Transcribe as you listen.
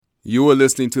You are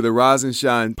listening to the Rise and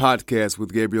Shine podcast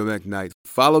with Gabriel McKnight.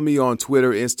 Follow me on Twitter,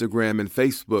 Instagram, and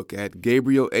Facebook at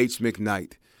Gabriel H.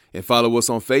 McKnight. And follow us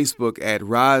on Facebook at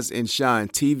Rise and Shine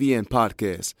TV and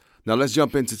Podcast. Now let's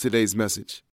jump into today's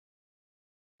message.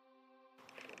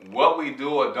 What we do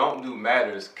or don't do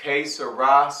matters. Que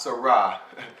sera, sera.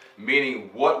 Meaning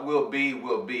what will be,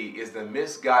 is the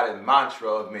misguided mantra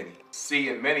of many. See,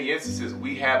 in many instances,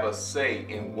 we have a say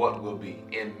in what will be.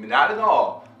 And not at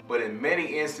all, but in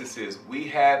many instances, we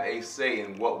have a say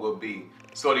in what will be.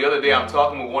 So the other day, I'm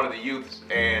talking with one of the youths,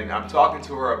 and I'm talking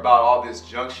to her about all this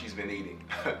junk she's been eating.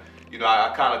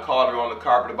 I kind of called her on the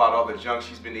carpet about all the junk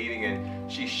she's been eating, and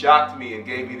she shocked me and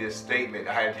gave me this statement.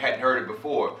 I hadn't heard it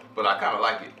before, but I kind of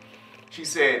like it. She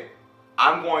said,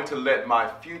 "I'm going to let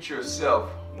my future self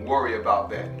worry about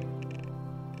that."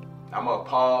 I'm going to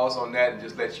pause on that and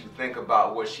just let you think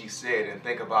about what she said and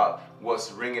think about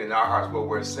what's ringing in our hearts, what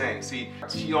we're saying. See,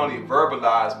 she only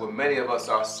verbalized what many of us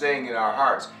are saying in our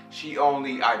hearts. She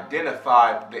only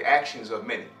identified the actions of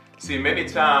many. See, many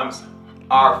times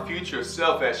our future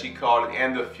self, as she called it,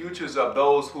 and the futures of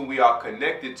those who we are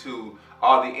connected to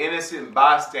are the innocent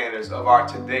bystanders of our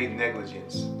today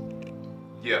negligence.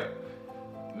 Yeah,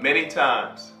 many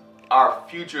times our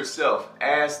future self,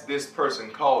 as this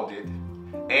person called it,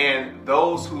 and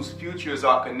those whose futures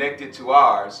are connected to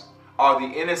ours are the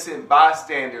innocent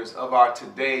bystanders of our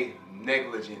today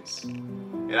negligence.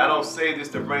 And I don't say this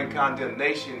to bring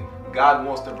condemnation. God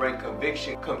wants to bring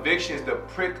conviction. Conviction is the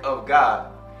prick of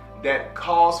God that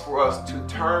calls for us to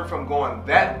turn from going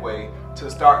that way to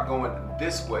start going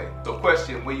this way. So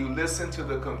question, will you listen to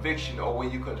the conviction or will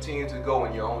you continue to go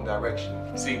in your own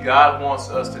direction? See, God wants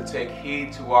us to take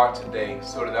heed to our today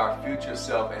so that our future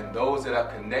self and those that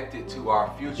are connected to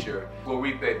our future will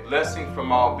reap a blessing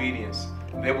from our obedience.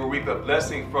 They will reap a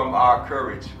blessing from our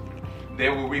courage. They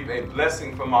will reap a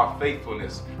blessing from our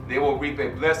faithfulness. They will reap a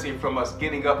blessing from us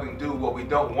getting up and do what we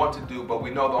don't want to do, but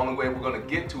we know the only way we're going to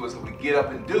get to is if we get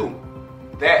up and do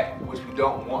that which we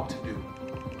don't want to do.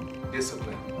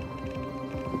 Discipline.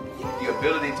 The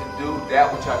ability to do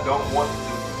that which I don't want to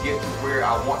do to get to where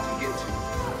I want to get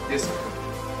to.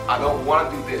 Discipline. I don't want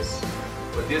to do this,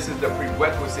 but this is the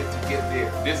prerequisite to get there.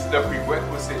 This is the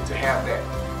prerequisite to have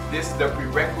that. This is the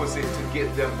prerequisite to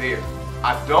get them there.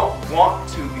 I don't want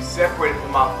to be separated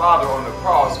from my Father on the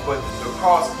cross, but the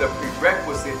cross is the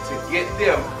prerequisite to get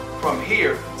them from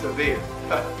here to there.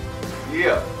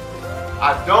 Yeah.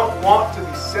 I don't want to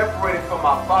be separated from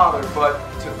my Father, but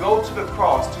to go to the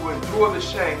cross, to endure the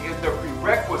shame, is the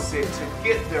prerequisite to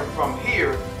get them from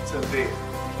here to there.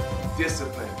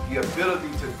 Discipline, the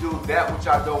ability to do that which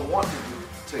I don't want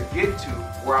to do, to get to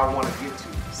where I want to get to.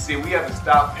 See, we have to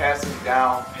stop passing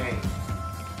down pain.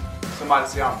 Somebody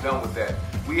say, I'm done with that.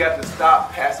 We have to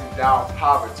stop passing down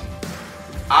poverty.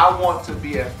 I want to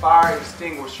be a fire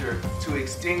extinguisher to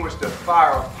extinguish the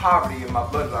fire of poverty in my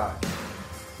bloodline.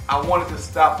 I want it to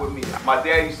stop with me. My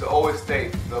dad used to always say,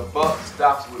 the buck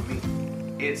stops with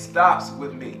me. It stops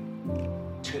with me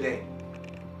today,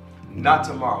 not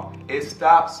tomorrow. It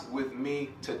stops with me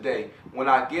today. When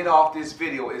I get off this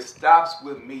video, it stops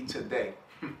with me today.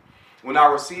 When I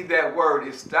receive that word,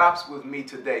 it stops with me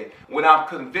today. When I'm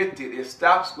convicted, it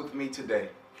stops with me today.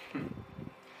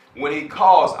 When he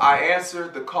calls, I answer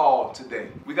the call today.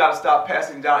 We got to stop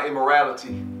passing down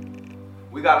immorality.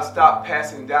 We got to stop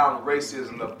passing down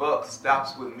racism. The buck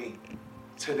stops with me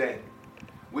today.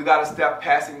 We got to stop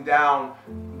passing down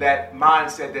that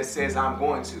mindset that says I'm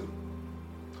going to.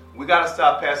 We got to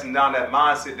stop passing down that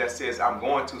mindset that says I'm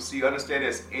going to. See, understand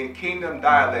this. In kingdom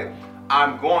dialect,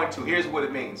 I'm going to. Here's what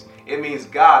it means. It means,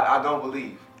 God, I don't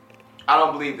believe. I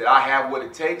don't believe that I have what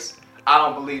it takes. I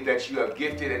don't believe that you have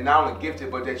gifted, and not only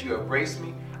gifted, but that you have graced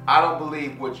me. I don't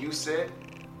believe what you said.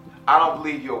 I don't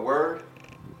believe your word.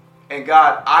 And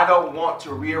God, I don't want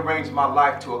to rearrange my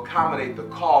life to accommodate the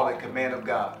call and command of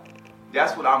God.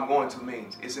 That's what I'm going to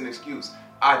means. It's an excuse.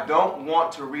 I don't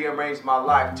want to rearrange my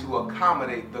life to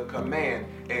accommodate the command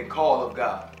and call of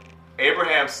God.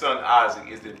 Abraham's son Isaac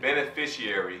is the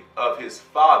beneficiary of his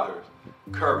father's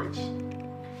courage.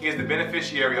 He is the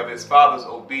beneficiary of his father's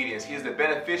obedience. He is the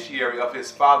beneficiary of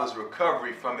his father's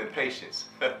recovery from impatience.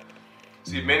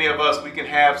 See, many of us, we can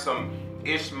have some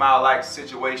Ishmael-like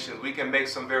situations. We can make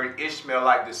some very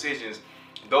Ishmael-like decisions.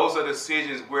 Those are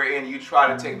decisions wherein you try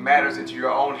to take matters into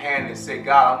your own hand and say,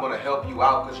 God, I'm going to help you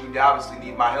out because you obviously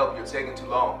need my help. You're taking too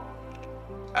long.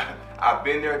 I've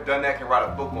been there, done that, can write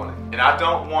a book on it. And I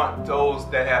don't want those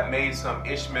that have made some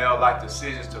Ishmael-like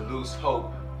decisions to lose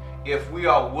hope. If we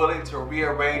are willing to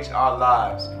rearrange our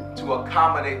lives to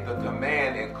accommodate the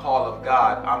command and call of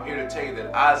God, I'm here to tell you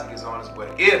that Isaac is on his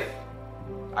way. If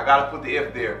I got to put the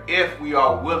if there. If we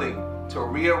are willing to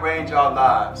rearrange our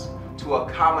lives to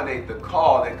accommodate the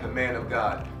call and command of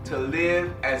God, to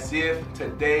live as if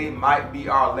today might be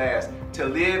our last, to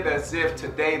live as if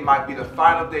today might be the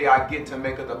final day I get to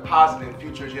make a deposit in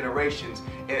future generations,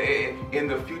 in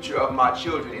the future of my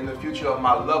children, in the future of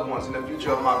my loved ones, in the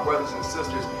future of my brothers and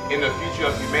sisters, in the future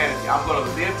of humanity. I'm going to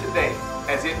live today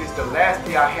as if it's the last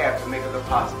day I have to make a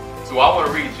deposit. So I want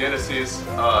to read Genesis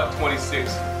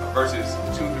 26, verses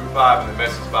 2 through 5 in the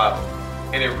Message Bible.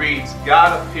 And it reads,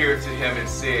 God appeared to him and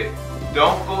said,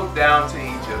 don't go down to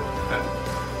Egypt.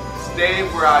 Stay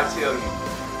where I tell you.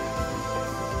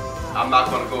 I'm not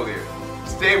going to go there.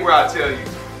 Stay where I tell you.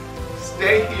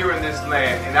 Stay here in this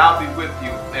land and I'll be with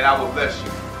you and I will bless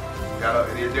you.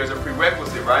 There's a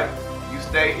prerequisite, right? You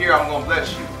stay here, I'm going to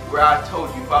bless you. Where I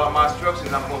told you, follow my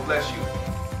instructions, I'm going to bless you.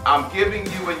 I'm giving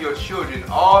you and your children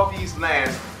all these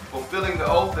lands, fulfilling the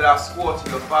oath that I swore to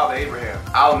your father Abraham.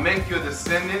 I'll make your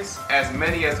descendants as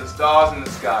many as the stars in the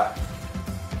sky,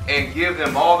 and give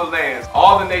them all the lands.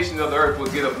 All the nations of the earth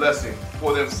will get a blessing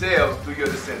for themselves through your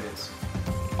descendants.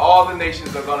 All the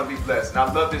nations are going to be blessed. And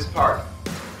I love this part,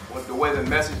 with the way the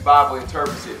Message Bible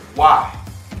interprets it. Why?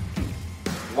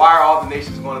 Why are all the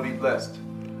nations going to be blessed?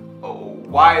 Oh,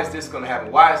 why is this going to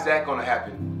happen? Why is that going to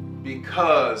happen?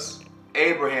 Because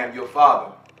Abraham, your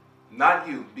father, not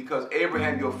you, because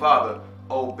Abraham, your father,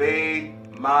 obeyed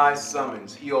my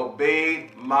summons. He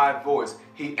obeyed my voice.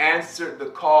 He answered the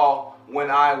call when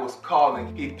I was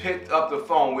calling. He picked up the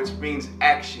phone, which means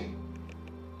action,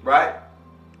 right?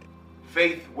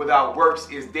 Faith without works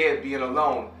is dead, being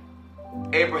alone.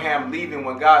 Abraham leaving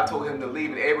when God told him to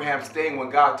leave, and Abraham staying when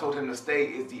God told him to stay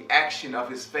is the action of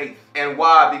his faith. And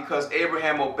why? Because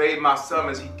Abraham obeyed my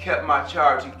summons. He kept my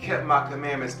charge. He kept my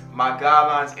commandments, my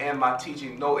guidelines, and my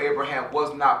teaching. No, Abraham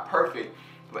was not perfect,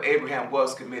 but Abraham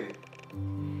was committed.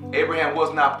 Abraham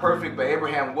was not perfect, but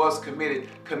Abraham was committed.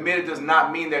 Committed does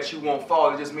not mean that you won't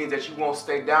fall. It just means that you won't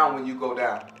stay down when you go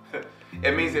down.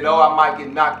 It means that, oh, I might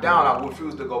get knocked down. I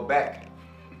refuse to go back.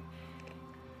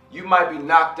 You might be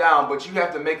knocked down, but you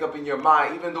have to make up in your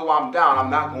mind, even though I'm down, I'm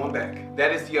not going back.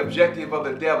 That is the objective of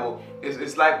the devil.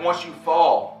 It's like once you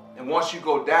fall and once you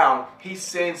go down, he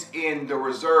sends in the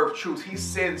reserved troops. He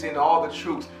sends in all the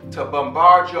troops to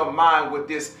bombard your mind with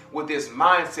this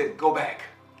mindset, go back.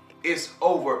 It's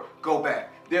over, go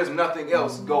back. There's nothing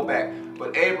else, go back.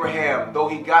 But Abraham, though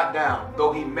he got down,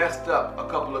 though he messed up a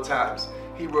couple of times,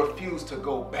 he refused to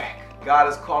go back. God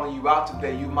is calling you out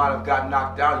today. You might have got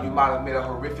knocked down. You might have made a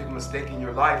horrific mistake in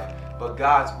your life. But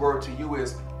God's word to you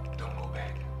is, don't go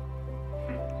back.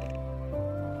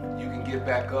 You can get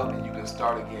back up and you can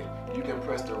start again. You can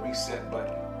press the reset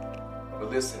button.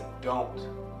 But listen, don't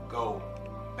go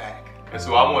back. And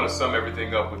so I want to sum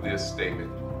everything up with this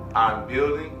statement. I'm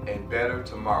building a better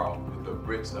tomorrow with the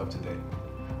bricks of today.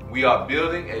 We are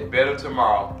building a better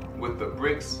tomorrow with the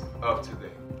bricks of today.